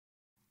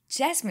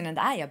Jasmine and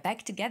I are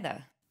back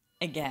together.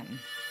 Again.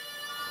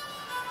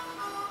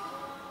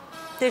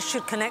 This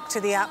should connect to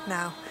the app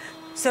now.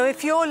 So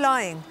if you're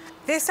lying,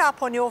 this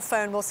app on your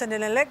phone will send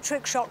an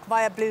electric shock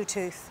via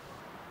Bluetooth.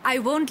 I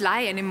won't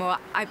lie anymore,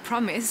 I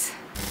promise.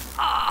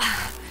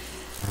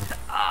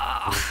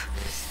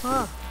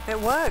 Oh, it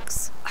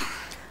works.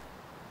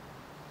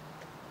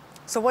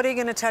 So what are you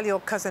going to tell your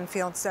cousin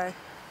fiancé?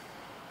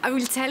 I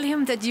will tell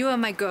him that you are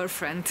my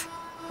girlfriend.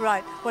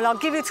 Right, well, I'll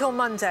give you till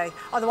Monday.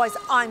 Otherwise,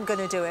 I'm going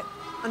to do it.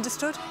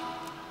 Understood?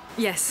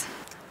 Yes.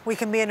 We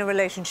can be in a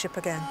relationship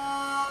again.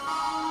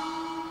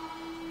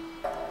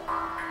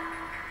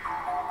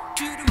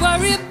 Should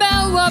worry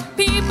about what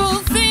people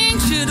think.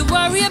 Should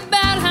worry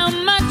about how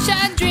much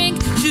I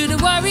drink.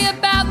 Should worry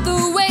about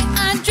the way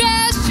I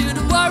dress. Should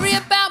worry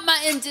about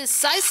my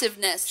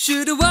indecisiveness.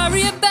 Should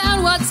worry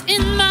about what's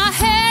in my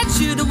head.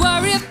 Should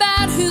worry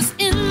about who's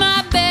in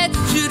my bed.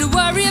 Should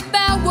worry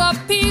about what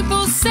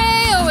people say.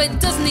 Oh, it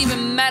doesn't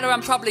even matter,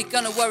 I'm probably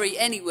gonna worry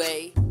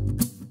anyway.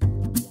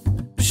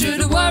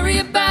 Should worry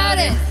about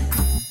it?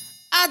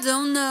 I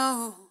don't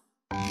know.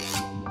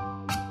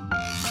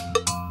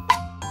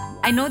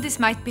 I know this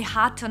might be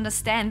hard to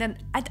understand, and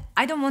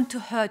I don't want to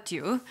hurt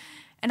you,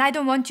 and I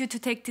don't want you to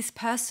take this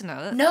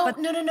personal. No.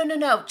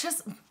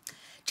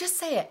 Just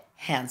say it.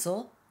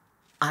 Hansel,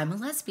 I'm a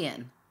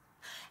lesbian.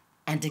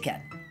 And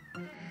again.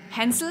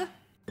 Hansel,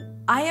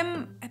 I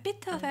am a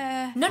bit of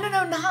a... No,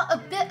 not a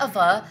bit of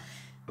a...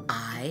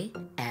 I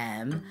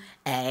am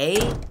a...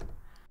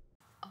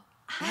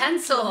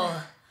 Hansel.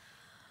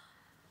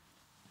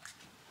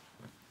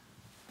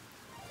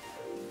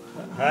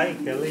 Hi,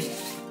 Kelly.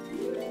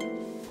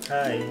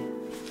 Hi.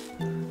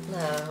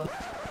 Hello.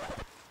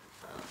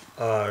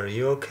 Are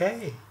you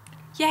okay?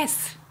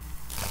 Yes.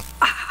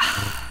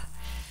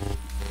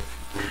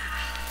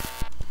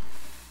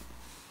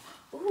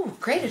 Ooh,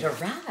 great, it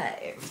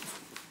arrived.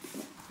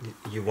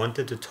 You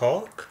wanted to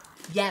talk?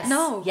 Yes.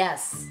 No.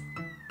 Yes.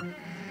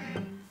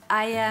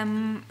 I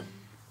am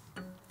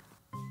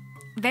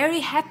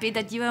very happy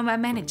that you are my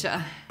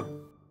manager.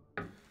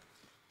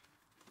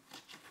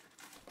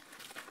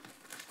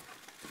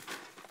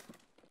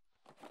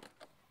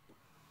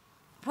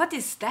 What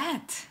is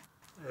that?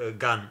 A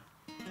gun.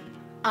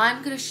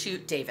 I'm gonna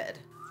shoot David.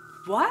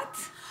 What?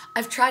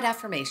 I've tried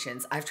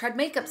affirmations, I've tried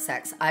makeup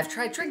sex, I've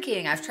tried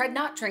drinking, I've tried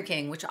not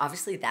drinking, which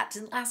obviously that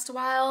didn't last a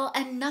while,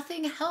 and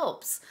nothing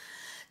helps.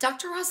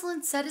 Dr.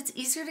 Rosalind said it's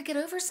easier to get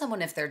over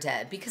someone if they're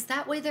dead, because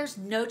that way there's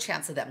no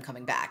chance of them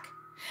coming back.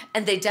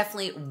 And they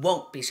definitely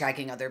won't be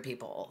shagging other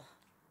people.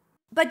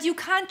 But you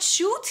can't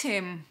shoot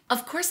him.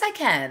 Of course I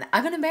can.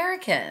 I'm an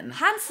American.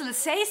 Hansel,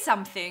 say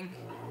something.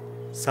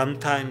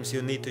 Sometimes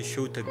you need to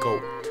shoot a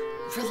goat.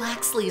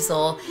 Relax,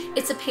 Lisl.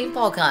 It's a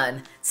paintball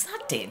gun. It's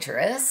not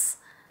dangerous.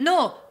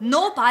 No,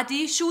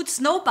 nobody shoots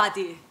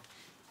nobody.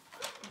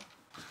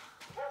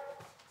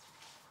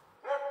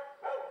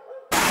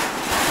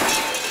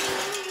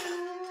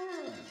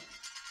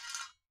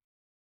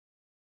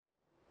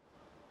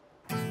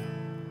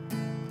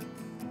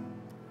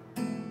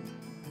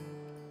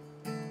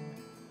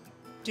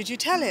 Did you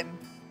tell him?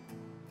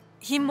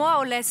 He more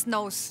or less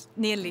knows,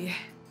 nearly.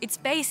 It's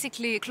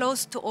basically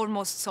close to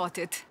almost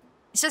sorted.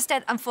 It's just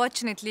that,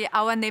 unfortunately,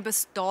 our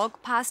neighbor's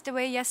dog passed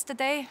away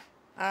yesterday.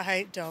 I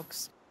hate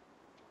dogs.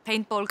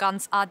 Paintball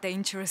guns are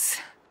dangerous.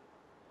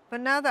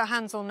 But now that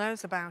Hansel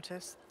knows about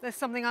us, there's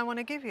something I want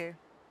to give you.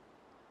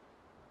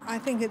 I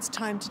think it's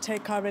time to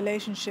take our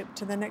relationship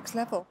to the next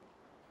level.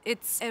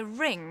 It's a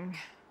ring.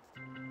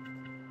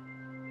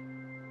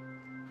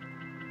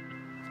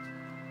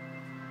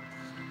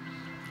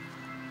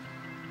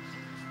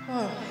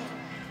 Oh,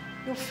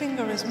 your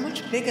finger is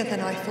much bigger than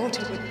I thought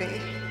it would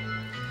be.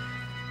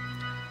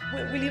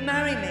 Will you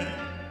marry me?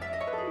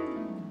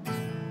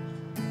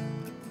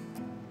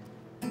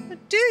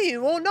 But do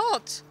you or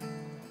not?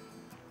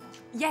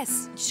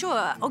 Yes,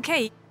 sure,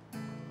 okay.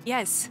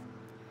 Yes.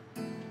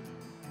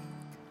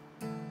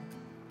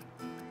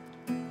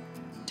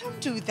 Don't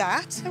do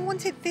that. I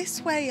want it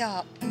this way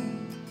up.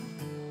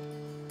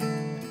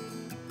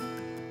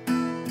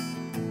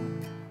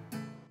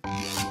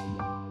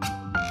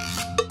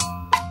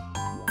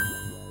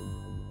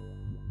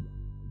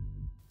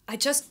 I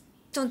just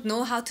don't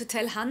know how to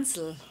tell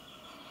Hansel.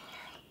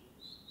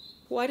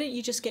 Why don't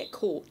you just get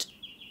caught?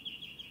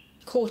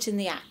 Caught in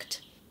the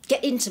act.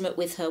 Get intimate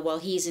with her while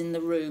he's in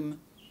the room.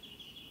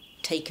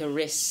 Take a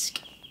risk.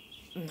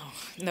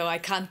 No, I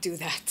can't do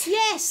that.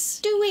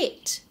 Yes, do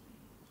it.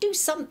 Do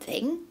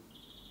something.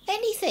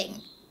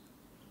 Anything.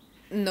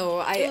 No,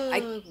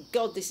 Oh,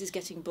 God, this is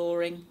getting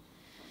boring.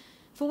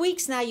 For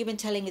weeks now you've been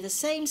telling me the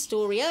same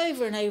story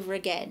over and over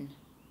again.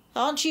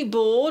 Aren't you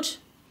bored?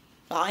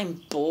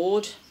 I'm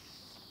bored.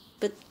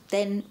 But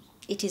then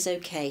it is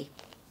okay.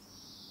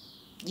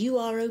 You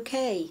are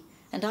okay,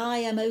 and I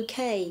am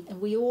okay,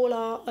 and we all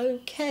are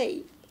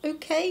okay.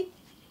 Okay?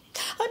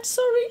 I'm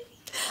sorry.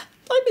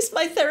 I missed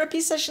my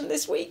therapy session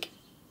this week.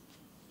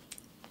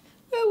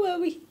 Where were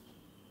we?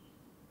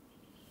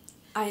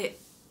 I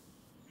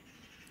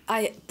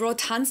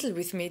brought Hansel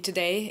with me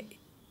today.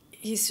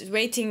 He's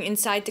waiting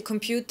inside the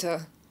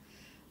computer.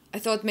 I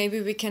thought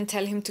maybe we can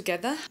tell him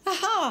together.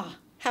 Aha!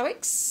 How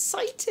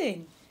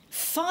exciting!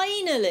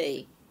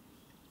 Finally!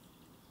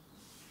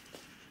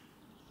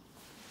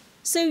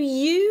 So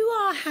you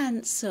are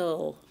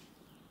Hansel.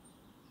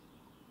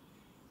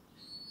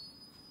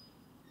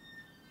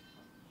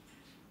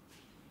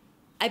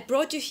 I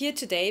brought you here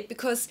today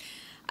because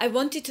I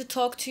wanted to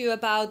talk to you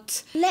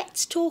about...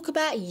 Let's talk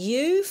about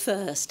you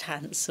first,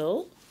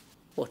 Hansel.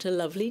 What a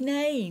lovely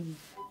name.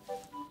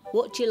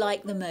 What do you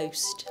like the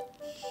most?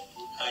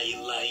 I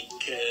like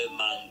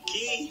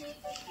monkey,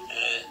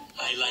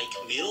 I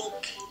like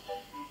milk,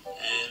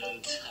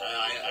 and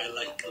I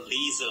like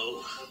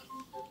Lisl.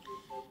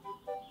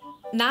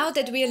 Now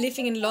that we are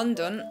living in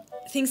London,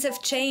 things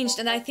have changed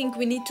and I think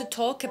we need to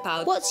talk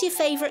about... What's your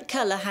favourite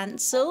colour,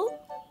 Hansel?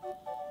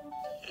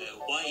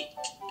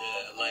 White,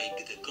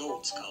 like the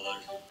goat's color.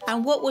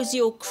 And what was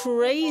your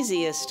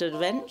craziest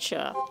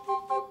adventure?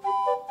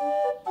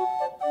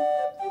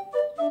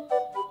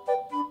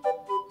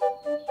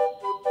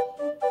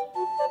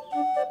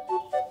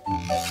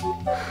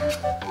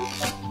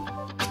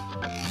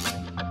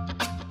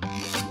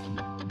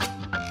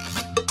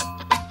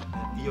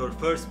 Your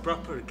first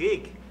proper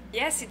gig.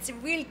 Yes, it's a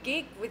real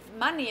gig with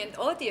money and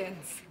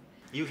audience.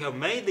 You have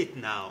made it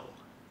now.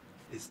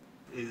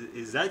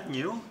 Is that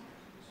new?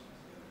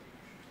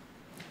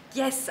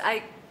 Yes,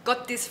 I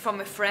got this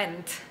from a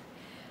friend.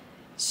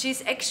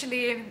 She's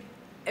actually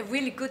a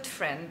really good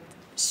friend.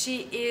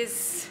 She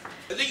is...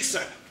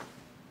 Lisa!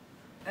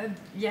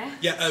 Yeah?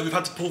 Yeah, we've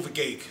had to pull the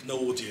gig. No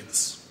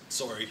audience.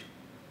 Sorry.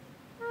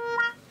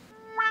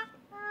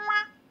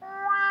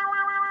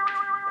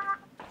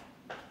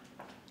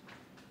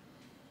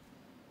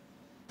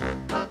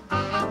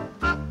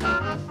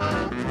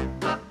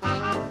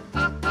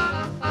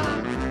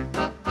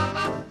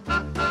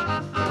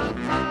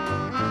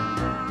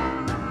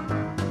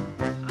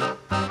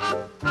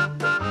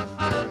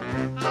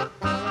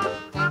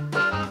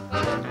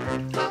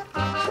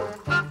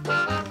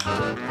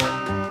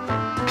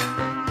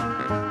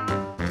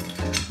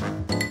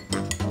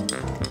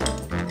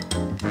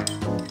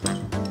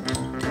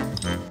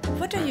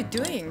 What are you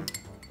doing?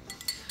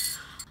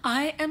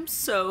 I am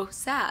so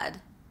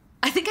sad.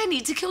 I think I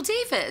need to kill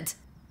David.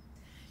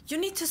 You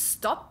need to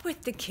stop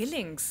with the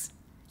killings.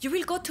 You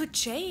will go to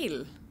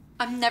jail.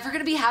 I'm never going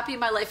to be happy in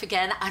my life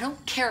again. I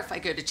don't care if I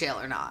go to jail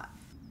or not.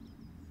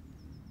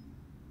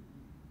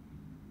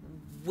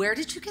 Where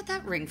did you get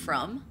that ring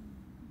from?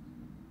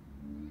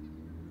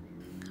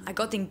 I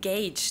got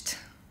engaged.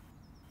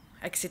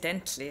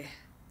 Accidentally.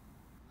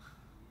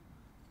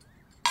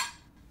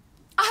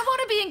 I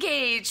want to be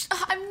engaged.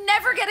 I'm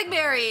never getting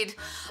married.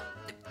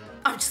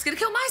 I'm just going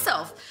to kill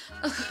myself.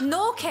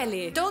 No,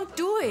 Kelly, don't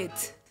do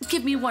it.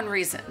 Give me one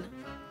reason.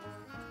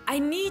 I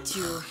need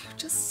you. You're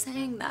just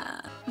saying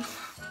that.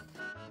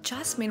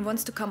 Jasmine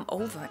wants to come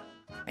over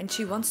and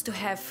she wants to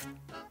have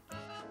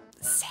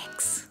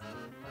sex.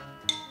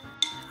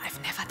 I've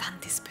never done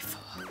this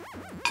before.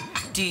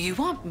 Do you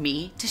want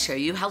me to show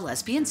you how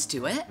lesbians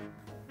do it?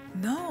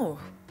 No.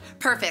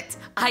 Perfect.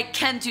 I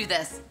can do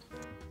this.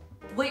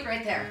 Wait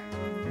right there.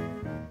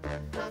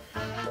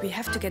 We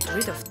have to get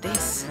rid of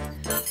this.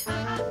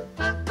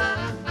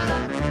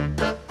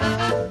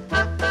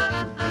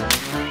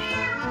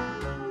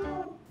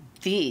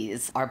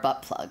 These are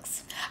butt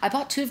plugs. I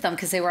bought 2 of them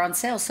because they were on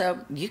sale, so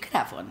you could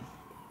have one.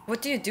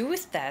 What do you do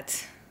with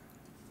that?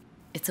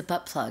 It's a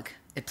butt plug.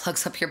 It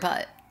plugs up your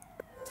butt.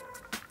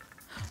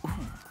 Ooh.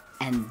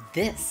 And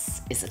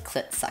this is a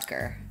clit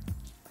sucker.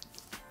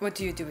 What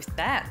do you do with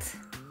that?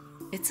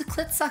 It's a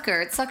clit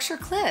sucker. It sucks your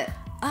clit.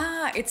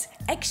 Ah, it's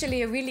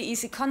actually a really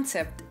easy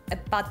concept. A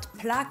butt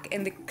plug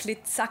and a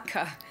clit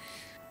sucker.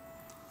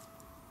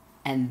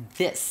 And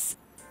this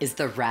is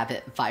the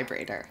rabbit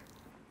vibrator.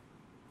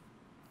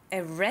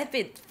 A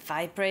rabbit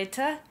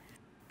vibrator?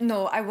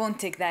 No, I won't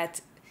take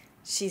that.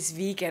 She's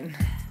vegan.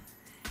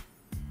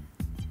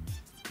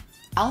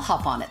 I'll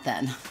hop on it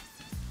then.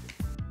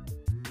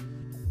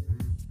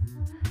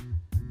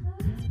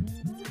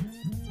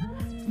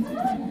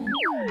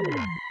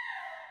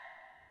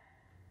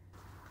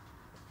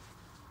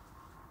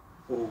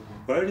 Oh,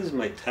 where is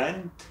my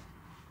tent?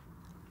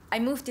 I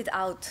moved it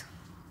out.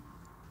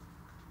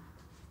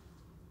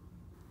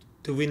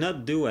 Do we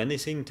not do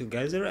anything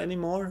together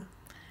anymore?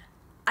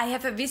 I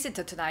have a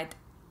visitor tonight,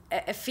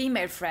 a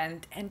female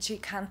friend, and she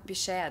can't be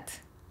shared.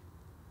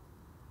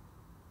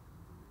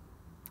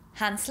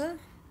 Hansel,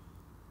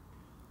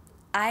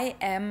 I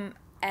am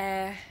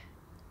a...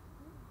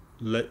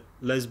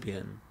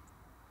 Lesbian.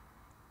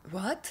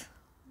 What?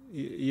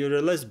 You're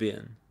a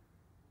lesbian.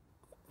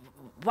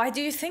 Why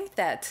do you think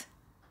that?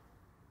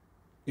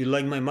 You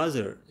like my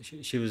mother.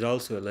 She was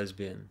also a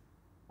lesbian.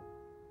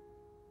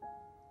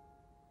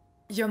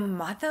 Your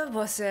mother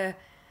was a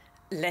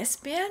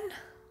lesbian?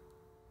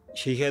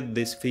 She had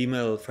this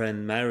female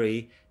friend,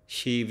 Mary.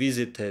 She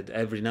visited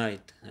every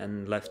night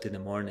and left in the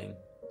morning.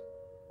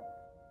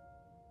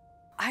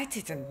 I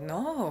didn't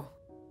know.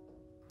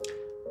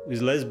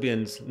 With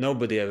lesbians,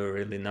 nobody ever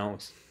really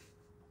knows.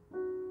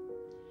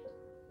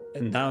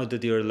 And now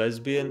that you're a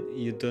lesbian,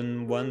 you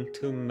don't want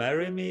to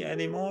marry me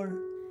anymore?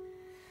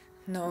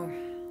 No,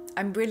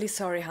 I'm really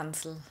sorry,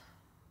 Hansel.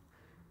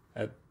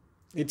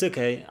 It's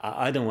okay.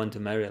 I don't want to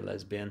marry a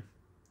lesbian.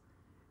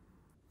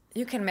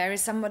 You can marry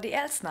somebody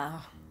else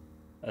now.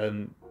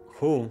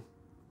 Who?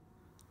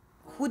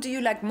 Who do you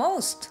like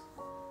most?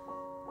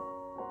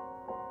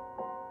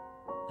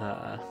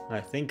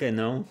 I think I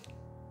know.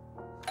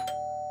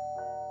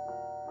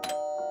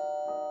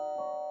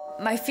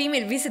 My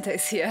female visitor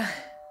is here.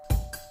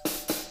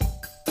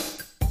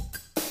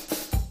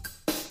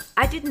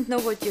 I didn't know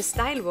what your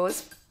style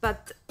was,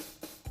 but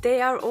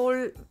they are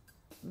all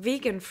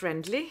vegan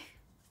friendly.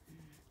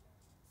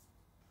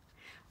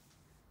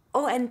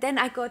 Oh, and then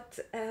I got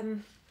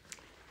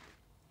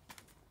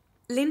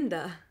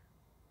Linda.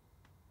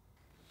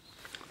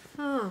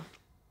 Oh.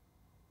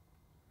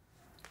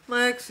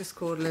 My ex is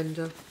called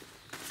Linda.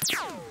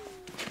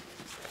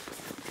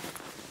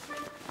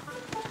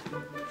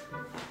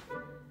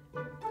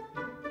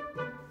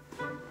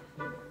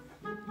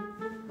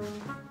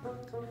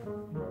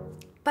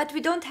 But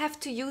we don't have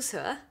to use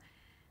her.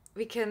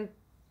 We can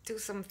do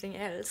something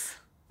else.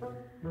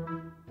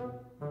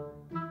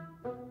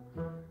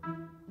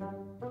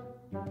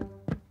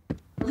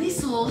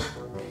 Lisl,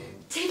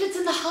 David's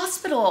in the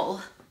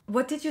hospital.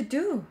 What did you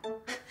do?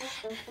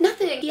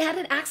 Nothing. He had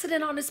an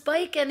accident on his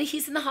bike and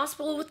he's in the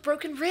hospital with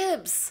broken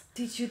ribs.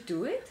 Did you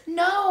do it?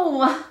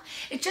 No.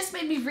 It just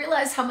made me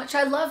realize how much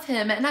I love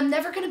him and I'm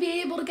never going to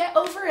be able to get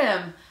over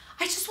him.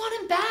 I just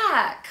want him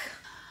back.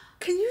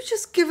 Can you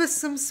just give us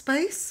some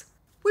space?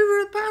 We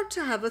were about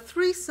to have a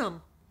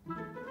threesome.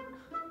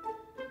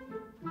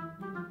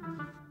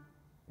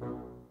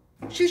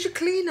 She's your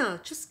cleaner.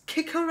 Just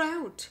kick her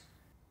out.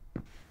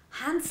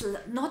 Hansel,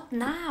 not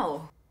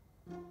now.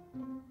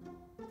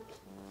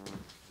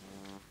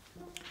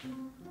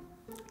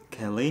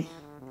 Kelly?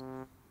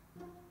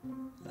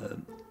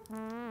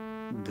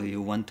 Do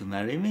you want to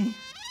marry me?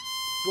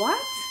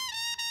 What?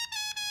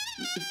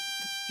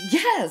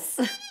 Yes.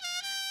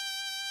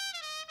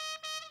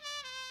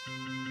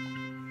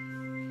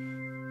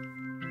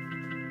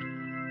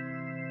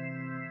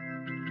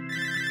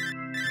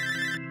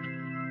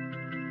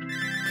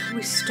 Can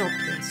we stop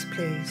this,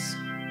 please?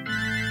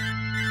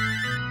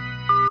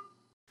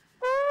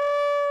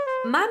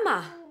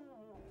 Mama!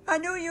 I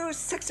know you're a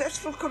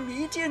successful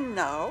comedian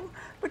now,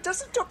 but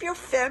doesn't stop your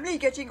family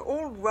getting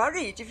all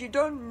worried if you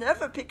don't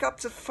never pick up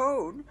the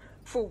phone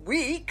for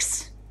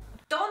weeks.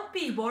 Don't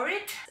be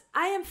worried.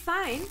 I am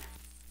fine.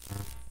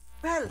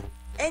 Well,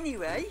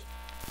 anyway,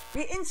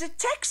 we're in the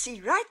taxi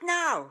right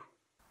now.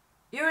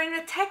 You're in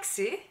a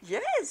taxi?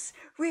 Yes,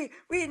 we're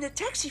in a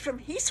taxi from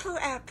Heathrow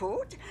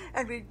Airport,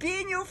 and we'll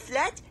be in your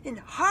flat in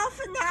half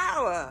an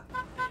hour.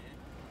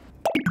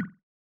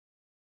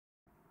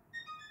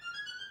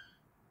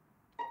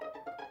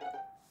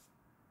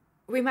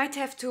 We might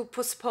have to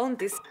postpone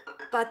this,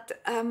 but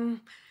I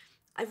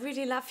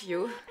really love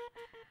you.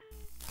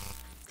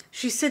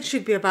 She said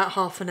she'd be about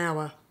half an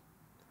hour.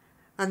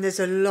 And there's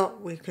a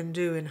lot we can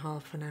do in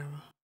half an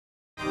hour.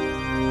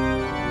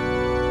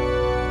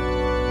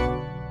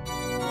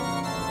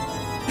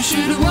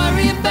 Should I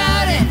worry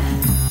about it?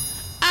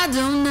 I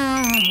don't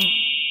know.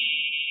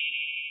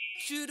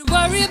 Should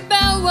I worry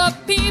about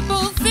what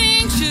people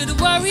think? Should I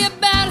worry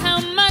about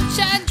how much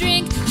I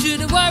drink?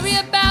 Should I worry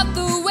about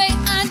the way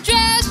I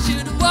dress?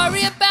 Should I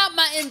worry about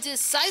my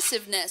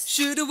indecisiveness?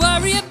 Should I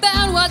worry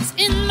about what's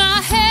in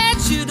my head?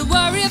 Should I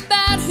worry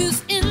about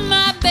who's in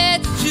my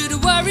bed? Should I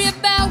worry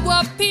about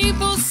what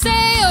people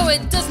say? Oh,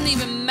 it doesn't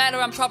even matter,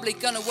 I'm probably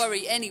gonna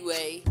worry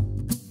anyway.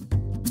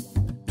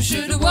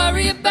 Should I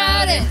worry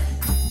about it?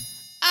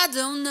 I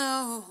don't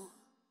know.